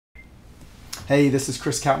Hey, this is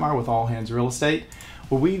Chris Kappmeyer with All Hands Real Estate,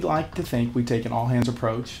 where we like to think we take an all-hands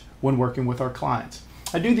approach when working with our clients.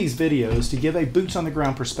 I do these videos to give a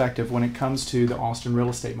boots-on-the-ground perspective when it comes to the Austin real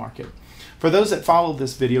estate market. For those that follow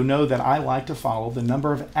this video know that I like to follow the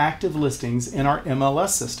number of active listings in our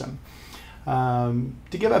MLS system.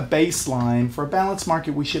 To give a baseline, for a balanced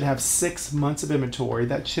market, we should have 6 months of inventory.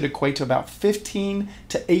 That should equate to about 15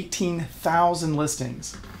 to 18,000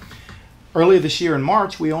 listings. Earlier this year in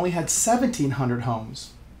March, we only had 1,700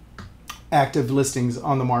 homes, active listings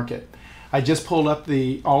on the market. I just pulled up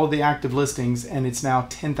all of the active listings, and it's now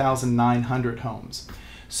 10,900 homes.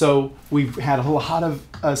 So we've had a lot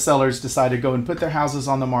of sellers decide to go and put their houses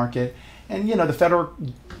on the market. And you know, the federal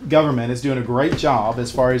government is doing a great job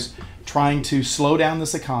as far as trying to slow down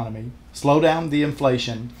this economy, slow down the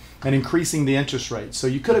inflation, and increasing the interest rate. So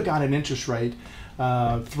you could have got an interest rate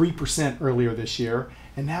 3% earlier this year,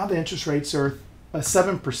 and now the interest rates are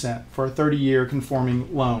 7% for a 30-year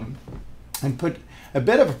conforming loan. And put a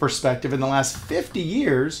bit of a perspective, in the last 50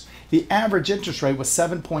 years, the average interest rate was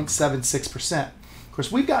 7.76%. Of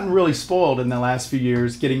course, we've gotten really spoiled in the last few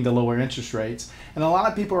years getting the lower interest rates. And a lot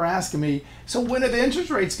of people are asking me, so when are the interest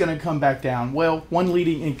rates going to come back down? Well, one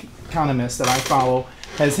leading economist that I follow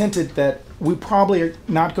has hinted that we probably are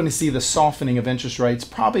not going to see the softening of interest rates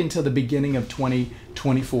probably until the beginning of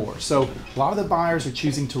 2024. So a lot of the buyers are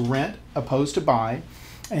choosing to rent opposed to buy.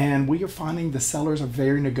 And we are finding the sellers are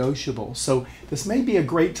very negotiable. So this may be a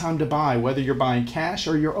great time to buy, whether you're buying cash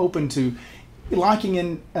or you're open to locking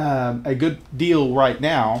in a good deal right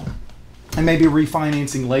now and maybe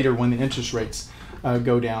refinancing later when the interest rates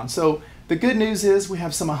go down. So the good news is we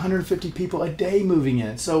have some 150 people a day moving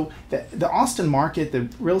in. So the Austin market, the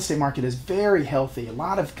real estate market, is very healthy. A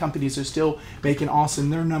lot of companies are still making Austin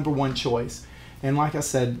their #1 choice. And like I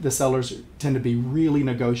said, the sellers tend to be really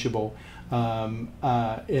negotiable in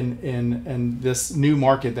this new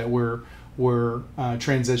market that we're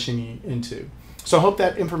transitioning into. So I hope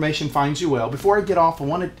that information finds you well. Before I get off, I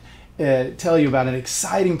want to tell you about an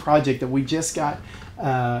exciting project that we just got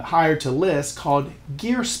hired to list called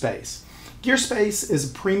Gear Space. Gear Space is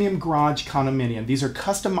a premium garage condominium. These are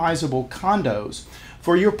customizable condos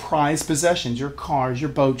for your prized possessions, your cars, your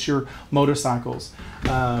boats, your motorcycles.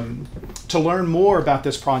 To learn more about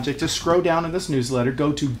this project, just scroll down in this newsletter,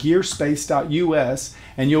 go to gearspace.us,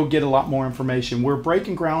 and you'll get a lot more information. We're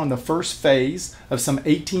breaking ground on the first phase of some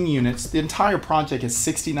 18 units. The entire project is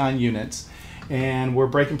 69 units, and we're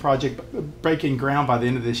breaking ground by the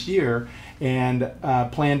end of this year, and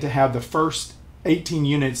plan to have the first 18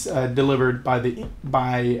 units delivered by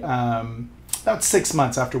about 6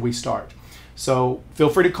 months after we start. So feel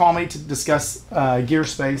free to call me to discuss Gear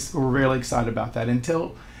Space. We're really excited about that.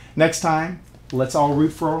 Until next time, let's all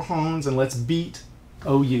root for our homes and let's beat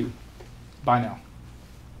OU. Bye now.